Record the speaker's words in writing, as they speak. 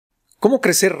¿Cómo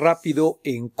crecer rápido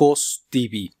en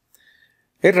COSTV?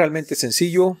 Es realmente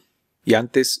sencillo y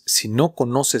antes, si no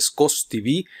conoces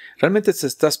COSTV, realmente te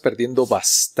estás perdiendo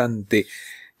bastante.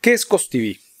 ¿Qué es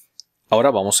COSTV?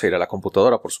 Ahora vamos a ir a la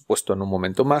computadora, por supuesto, en un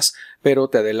momento más, pero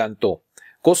te adelanto.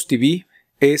 COSTV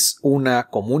es una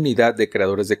comunidad de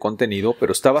creadores de contenido,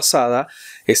 pero está basada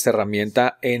esta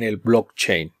herramienta en el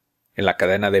blockchain, en la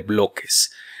cadena de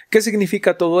bloques. ¿Qué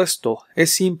significa todo esto?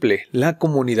 Es simple, la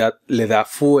comunidad le da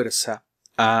fuerza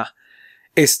a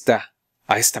esta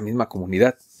misma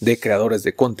comunidad de creadores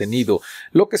de contenido,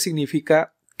 lo que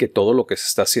significa que todo lo que se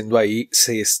está haciendo ahí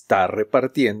se está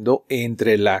repartiendo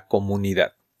entre la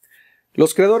comunidad.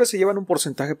 Los creadores se llevan un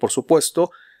porcentaje, por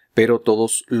supuesto, pero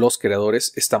todos los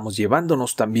creadores estamos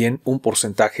llevándonos también un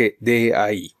porcentaje de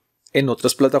ahí. En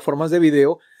otras plataformas de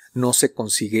video no se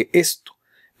consigue esto,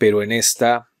 pero en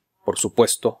esta, por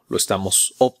supuesto, lo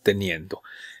estamos obteniendo.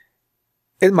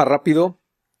 ¿Es más rápido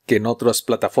que en otras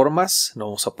plataformas? No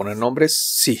vamos a poner nombres.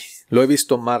 Sí, lo he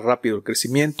visto más rápido el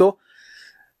crecimiento.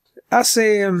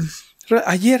 Ayer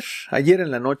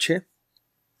en la noche,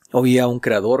 oí a un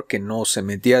creador que no se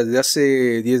metía desde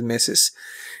hace 10 meses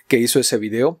que hizo ese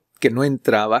video, que no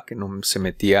entraba, que no se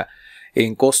metía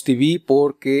en COSTV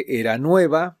porque era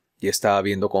nueva y estaba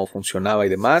viendo cómo funcionaba y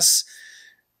demás.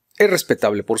 Es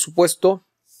respetable, por supuesto,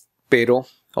 pero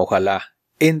ojalá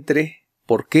entre.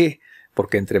 ¿Por qué?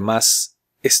 Porque entre más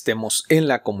estemos en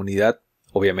la comunidad,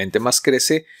 obviamente más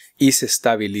crece y se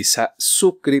estabiliza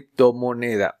su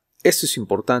criptomoneda. Esto es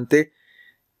importante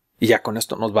y ya con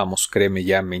esto nos vamos, créeme,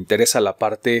 ya me interesa la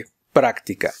parte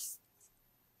práctica.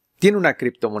 Tiene una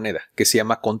criptomoneda que se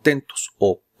llama Contentos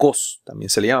o COS, también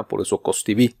se le llama, por eso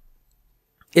COSTV.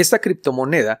 Esta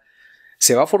criptomoneda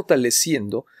se va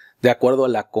fortaleciendo de acuerdo a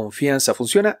la confianza.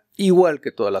 Funciona igual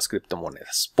que todas las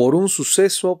criptomonedas. Por un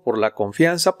suceso, por la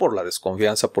confianza, por la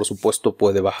desconfianza, por supuesto,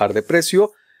 puede bajar de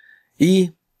precio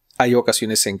y hay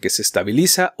ocasiones en que se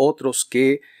estabiliza, otros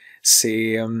que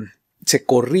se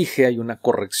corrige, hay una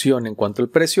corrección en cuanto al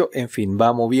precio, en fin,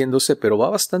 va moviéndose, pero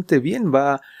va bastante bien,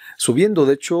 va subiendo.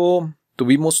 De hecho,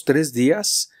 tuvimos 3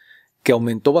 días que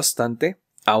aumentó bastante,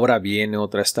 ahora viene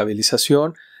otra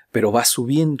estabilización, pero va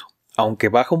subiendo, aunque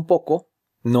baja un poco.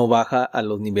 No baja a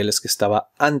los niveles que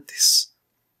estaba antes.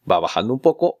 Va bajando un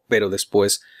poco, pero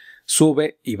después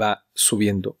sube y va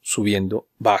subiendo, subiendo.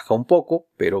 Baja un poco,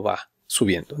 pero va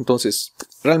subiendo. Entonces,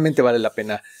 realmente vale la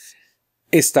pena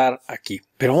estar aquí.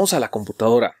 Pero vamos a la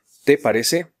computadora. ¿Te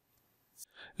parece?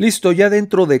 Listo, ya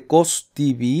dentro de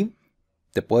COSTV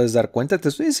te puedes dar cuenta. Te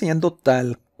estoy enseñando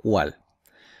tal cual.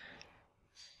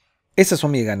 Estas son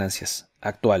mis ganancias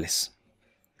actuales.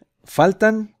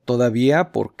 Faltan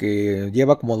todavía porque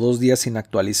lleva como 2 días sin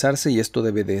actualizarse y esto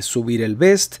debe de subir el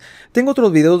best. Tengo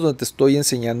otros videos donde te estoy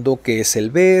enseñando qué es el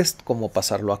best, cómo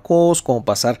pasarlo a COS, cómo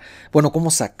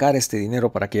sacar este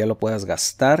dinero para que ya lo puedas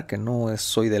gastar, que no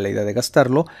soy de la idea de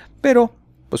gastarlo, pero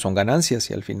pues son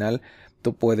ganancias y al final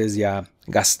tú puedes ya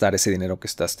gastar ese dinero que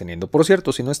estás teniendo. Por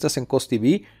cierto, si no estás en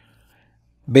COSTV,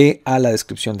 ve a la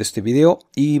descripción de este video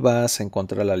y vas a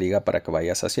encontrar la liga para que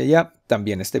vayas hacia allá.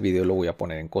 También este video lo voy a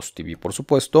poner en COSTV, por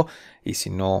supuesto. Y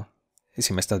si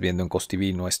me estás viendo en COSTV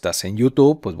y no estás en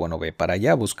YouTube, pues bueno, ve para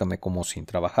allá, búscame como Sin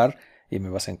Trabajar y me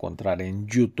vas a encontrar en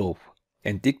YouTube.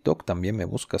 En TikTok también me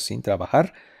buscas Sin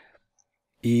Trabajar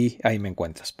y ahí me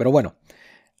encuentras. Pero bueno,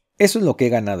 eso es lo que he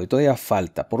ganado y todavía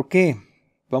falta. ¿Por qué?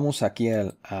 Vamos aquí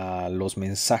a los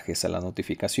mensajes, a las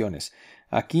notificaciones.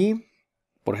 Aquí,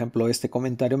 por ejemplo, este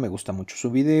comentario, me gusta mucho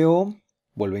su video,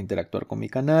 vuelve a interactuar con mi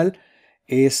canal,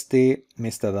 este me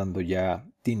está dando ya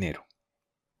dinero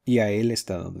y a él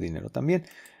está dando dinero también.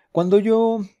 Cuando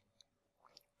yo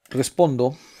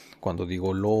respondo, cuando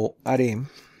digo lo haré,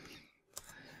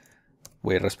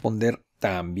 voy a responder,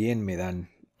 también me dan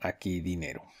aquí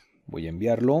dinero. Voy a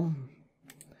enviarlo,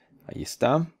 ahí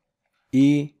está,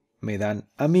 y me dan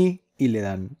a mí y le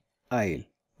dan a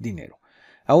él dinero.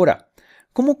 Ahora,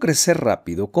 ¿cómo crecer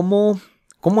rápido? ¿Cómo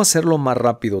hacerlo más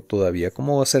rápido todavía?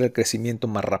 ¿Cómo hacer el crecimiento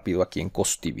más rápido aquí en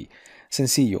COSTV?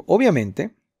 Sencillo.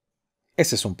 Obviamente,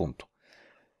 ese es un punto.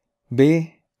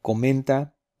 Ve,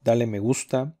 comenta, dale me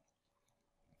gusta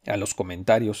a los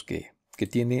comentarios que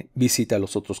tiene. Visita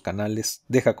los otros canales,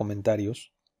 deja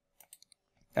comentarios.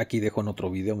 Aquí dejo en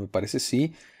otro video, me parece,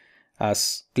 sí.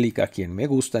 Haz clic aquí en me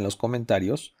gusta en los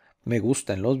comentarios, me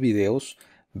gusta en los videos,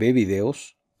 ve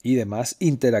videos y demás,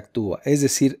 interactúa. Es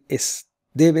decir,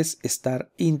 debes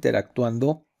estar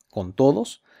interactuando con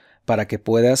todos para que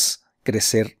puedas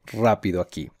crecer rápido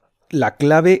aquí. La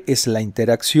clave es la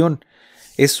interacción.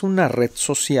 Es una red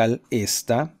social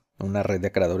una red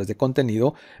de creadores de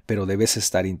contenido, pero debes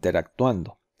estar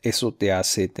interactuando. Eso te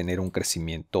hace tener un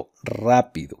crecimiento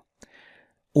rápido.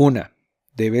 Una,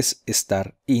 debes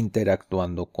estar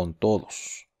interactuando con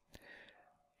todos.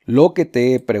 Lo que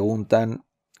te preguntan,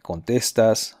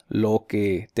 contestas. Lo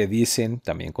que te dicen,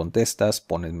 también contestas.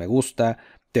 Pones me gusta.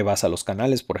 Te vas a los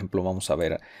canales. Por ejemplo, vamos a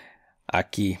ver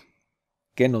aquí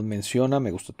qué nos menciona.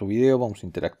 Me gusta tu video. Vamos a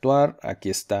interactuar. Aquí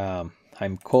está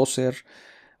I'm Coser.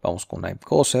 Vamos con I'm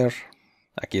Coser.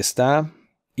 Aquí está.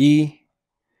 Y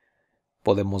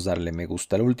podemos darle me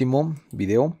gusta al último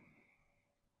video.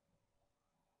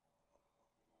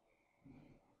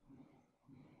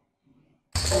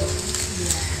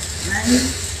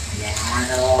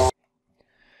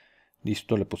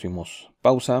 Listo, le pusimos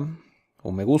pausa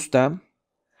o me gusta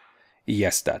y ya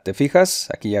está. ¿Te fijas?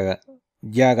 Aquí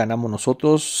ya ganamos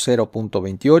nosotros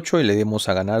 0.28 y le dimos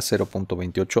a ganar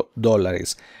 0.28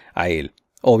 dólares a él.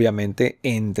 Obviamente,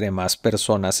 entre más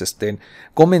personas estén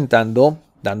comentando,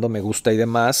 dando me gusta y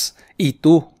demás, y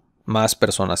tú más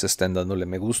personas estén dándole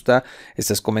me gusta,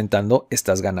 estés comentando,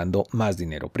 estás ganando más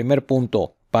dinero. Primer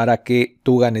punto para que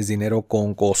tú ganes dinero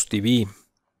con COSTV.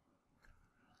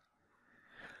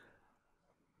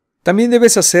 También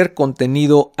debes hacer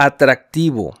contenido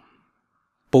atractivo.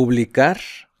 Publicar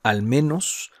al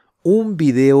menos un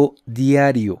video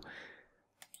diario.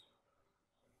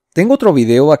 Tengo otro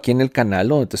video aquí en el canal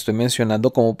donde te estoy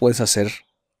mencionando cómo puedes hacer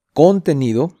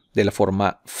contenido de la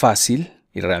forma fácil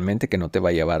y realmente que no te va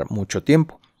a llevar mucho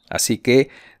tiempo. Así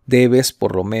que debes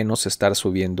por lo menos estar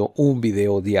subiendo un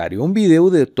video diario, un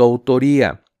video de tu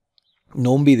autoría.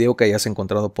 No un video que hayas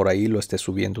encontrado por ahí y lo estés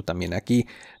subiendo también aquí.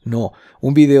 No,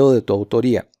 un video de tu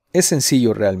autoría. Es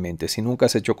sencillo realmente. Si nunca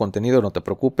has hecho contenido, no te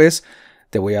preocupes.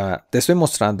 Te estoy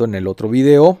mostrando en el otro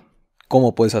video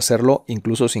cómo puedes hacerlo,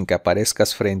 incluso sin que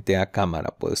aparezcas frente a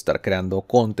cámara. Puedes estar creando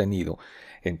contenido.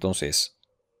 Entonces,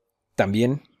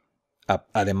 también,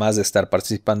 además de estar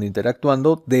participando e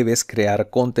interactuando, debes crear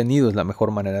contenido. Es la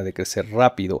mejor manera de crecer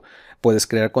rápido. Puedes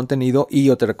crear contenido y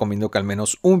yo te recomiendo que al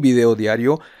menos un video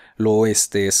diario lo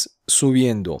estés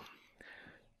subiendo.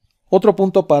 Otro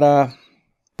punto para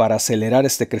acelerar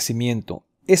este crecimiento.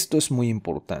 Esto es muy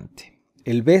importante.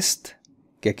 El best,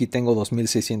 que aquí tengo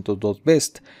 2602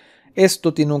 best,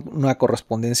 esto tiene una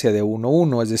correspondencia de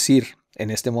 1:1, es decir,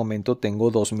 en este momento tengo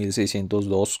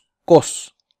 2602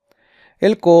 cos.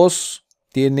 El cos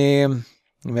tiene,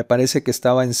 me parece que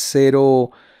estaba en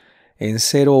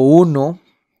 0.1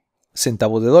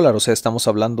 centavos de dólar, o sea, estamos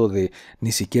hablando de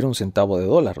ni siquiera un centavo de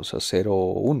dólar, o sea,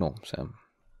 0.1, o sea,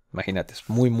 imagínate, es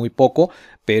muy poco,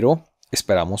 pero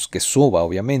esperamos que suba,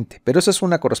 obviamente. Pero esa es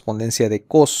una correspondencia de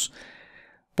cos.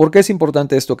 ¿Por qué es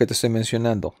importante esto que te estoy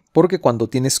mencionando? Porque cuando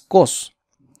tienes cos,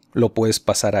 lo puedes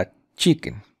pasar a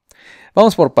chicken.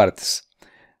 Vamos por partes.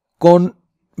 Con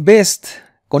best,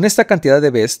 con esta cantidad de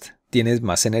best, tienes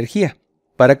más energía.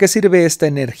 ¿Para qué sirve esta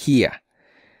energía?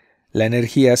 La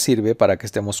energía sirve para que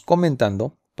estemos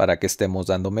comentando, para que estemos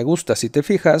dando me gusta. Si te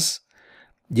fijas,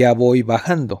 ya voy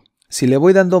bajando. Si le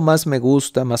voy dando más me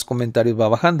gusta, más comentarios va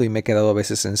bajando y me he quedado a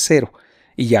veces en 0.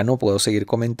 Y ya no puedo seguir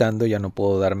comentando, ya no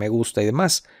puedo dar me gusta y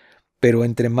demás. Pero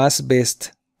entre más best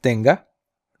tenga,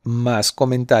 más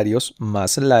comentarios,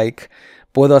 más like,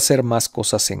 puedo hacer más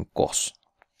cosas en cos.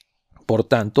 Por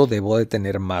tanto, debo de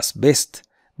tener más best.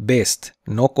 Best,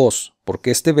 no cos,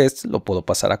 porque este best lo puedo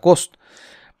pasar a cost.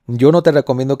 Yo no te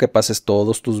recomiendo que pases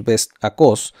todos tus best a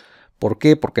cos. ¿Por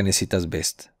qué? Porque necesitas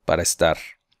best para estar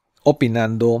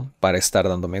opinando, para estar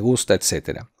dando me gusta,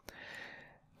 etc.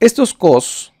 Estos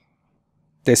cos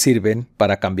te sirven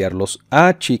para cambiarlos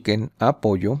a chicken, a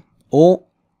pollo o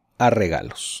a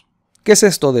regalos. ¿Qué es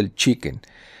esto del chicken?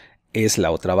 Es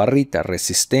la otra barrita,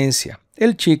 resistencia.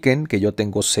 El chicken, que yo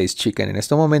tengo 6 chicken en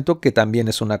este momento, que también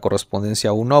es una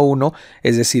correspondencia 1:1,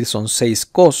 es decir, son 6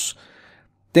 cos.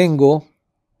 Tengo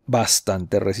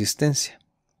bastante resistencia,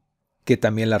 que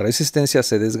también la resistencia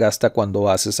se desgasta cuando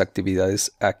haces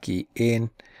actividades aquí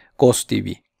en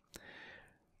COSTV.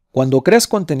 Cuando creas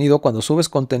contenido, cuando subes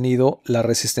contenido, la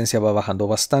resistencia va bajando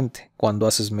bastante. Cuando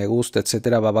haces me gusta,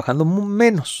 etcétera, va bajando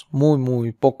menos,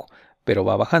 muy poco, pero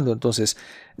va bajando. Entonces,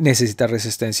 necesitas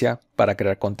resistencia para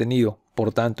crear contenido.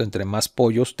 Por tanto, entre más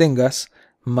pollos tengas,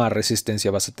 más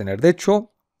resistencia vas a tener. De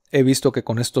hecho, he visto que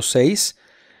con estos 6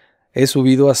 he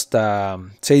subido hasta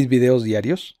 6 videos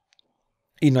diarios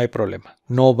y no hay problema.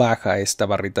 No baja esta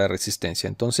barrita de resistencia.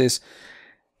 Entonces,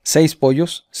 6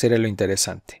 pollos sería lo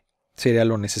interesante. Sería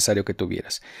lo necesario que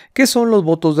tuvieras. ¿Qué son los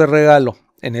votos de regalo?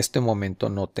 En este momento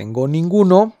no tengo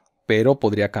ninguno, pero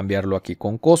podría cambiarlo aquí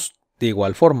con cost. De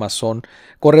igual forma son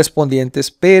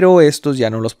correspondientes, pero estos ya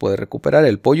no los puedes recuperar.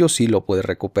 El pollo sí lo puedes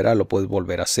recuperar, lo puedes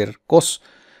volver a hacer cost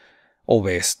o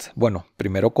best. Bueno,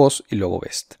 primero cost y luego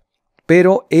best.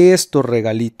 Pero estos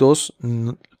regalitos,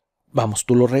 vamos,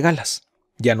 tú los regalas.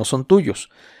 ya no son tuyos.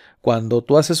 Cuando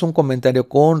tú haces un comentario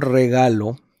con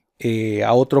regalo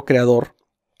a otro creador,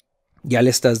 ya le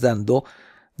estás dando,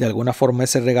 de alguna forma,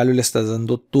 ese regalo y le estás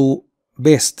dando tu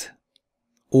best.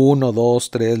 1,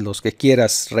 2, 3, los que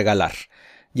quieras regalar.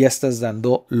 Ya estás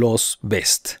dando los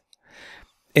best.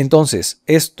 Entonces,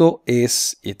 esto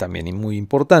es también muy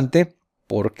importante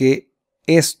porque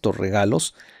estos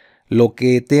regalos lo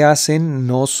que te hacen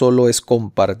no solo es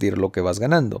compartir lo que vas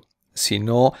ganando,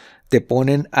 sino te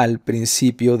ponen al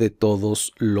principio de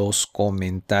todos los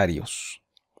comentarios.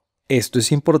 Esto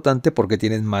es importante porque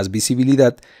tienen más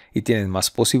visibilidad y tienen más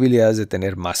posibilidades de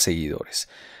tener más seguidores.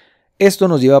 Esto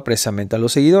nos lleva precisamente a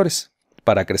los seguidores.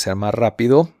 Para crecer más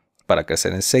rápido, para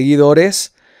crecer en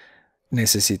seguidores,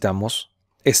 necesitamos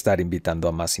estar invitando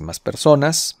a más y más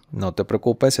personas. No te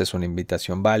preocupes, es una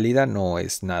invitación válida, no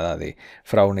es nada de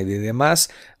fraude y demás.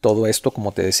 Todo esto,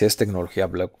 como te decía, es tecnología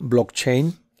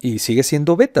blockchain y sigue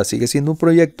siendo beta, sigue siendo un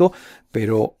proyecto,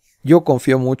 pero yo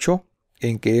confío mucho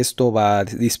en que esto va a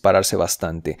dispararse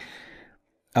bastante.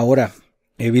 Ahora,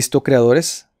 he visto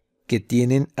creadores que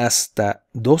tienen hasta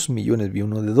 2 millones, vi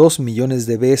uno de 2 millones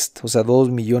de best, o sea, 2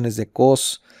 millones de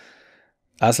cos.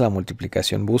 Haz la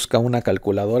multiplicación, busca una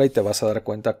calculadora y te vas a dar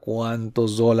cuenta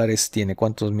cuántos dólares tiene,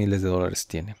 cuántos miles de dólares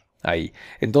tiene ahí.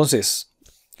 Entonces,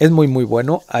 es muy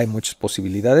bueno, hay muchas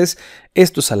posibilidades.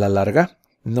 Esto es a la larga,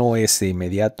 no es de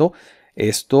inmediato.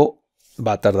 Esto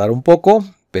va a tardar un poco,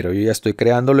 pero yo ya estoy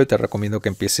creándolo y te recomiendo que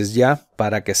empieces ya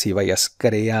para que así vayas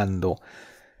creando.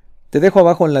 Te dejo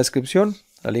abajo en la descripción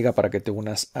la liga para que te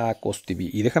unas a COSTV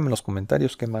y déjame en los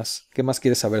comentarios qué más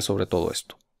quieres saber sobre todo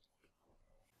esto.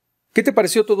 ¿Qué te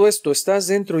pareció todo esto? ¿Estás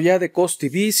dentro ya de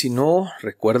COSTV? Si no,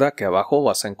 recuerda que abajo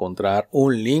vas a encontrar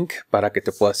un link para que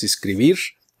te puedas inscribir,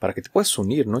 para que te puedas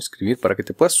unir, no inscribir, para que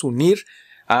te puedas unir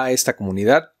a esta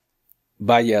comunidad.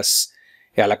 Vayas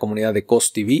a la comunidad de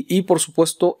COSTV y por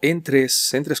supuesto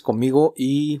entres conmigo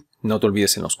y no te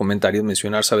olvides en los comentarios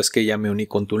mencionar, sabes que ya me uní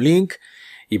con tu link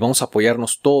y vamos a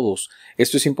apoyarnos todos.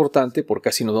 Esto es importante porque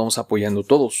así nos vamos apoyando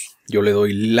todos. Yo le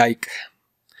doy like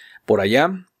por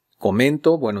allá.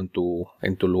 Comento, bueno,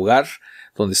 en tu lugar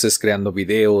donde estés creando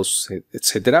videos,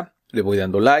 etcétera. Le voy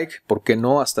dando like, ¿por qué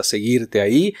no? Hasta seguirte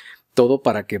ahí. Todo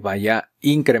para que vaya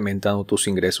incrementando tus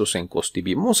ingresos en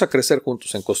COSTV. Vamos a crecer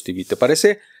juntos en COSTV, ¿te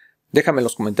parece? Déjame en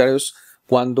los comentarios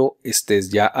cuando estés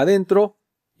ya adentro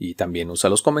y también usa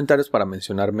los comentarios para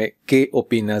mencionarme qué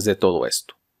opinas de todo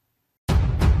esto.